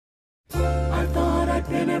I've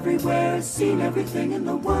been everywhere, seen everything in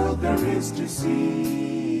the world there is to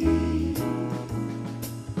see.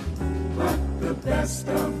 But the best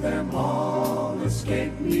of them all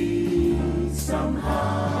escaped me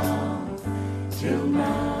somehow. Till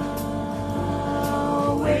now,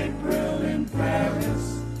 April in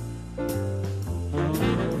Paris,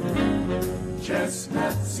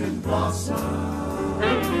 chestnuts in blossom,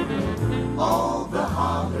 all the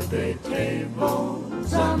holiday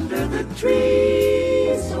tables under the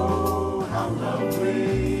trees, oh how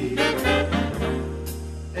lovely.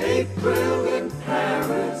 April in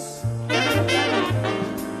Paris,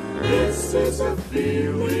 this is a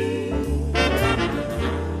feeling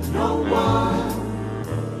no one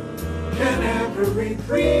can ever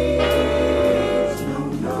reprise. No,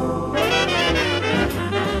 no,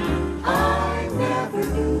 I never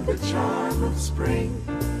knew the charm of spring,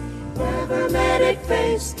 never met it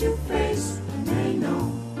face to face, may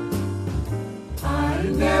know. I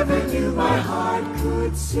never knew my heart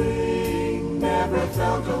could sing, never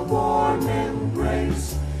felt a warm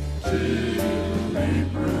embrace till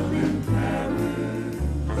April in Paris.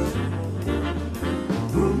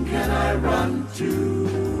 Whom can I run to?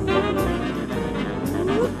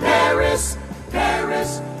 Paris,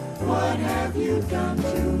 Paris, what have you done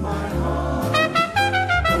to my heart?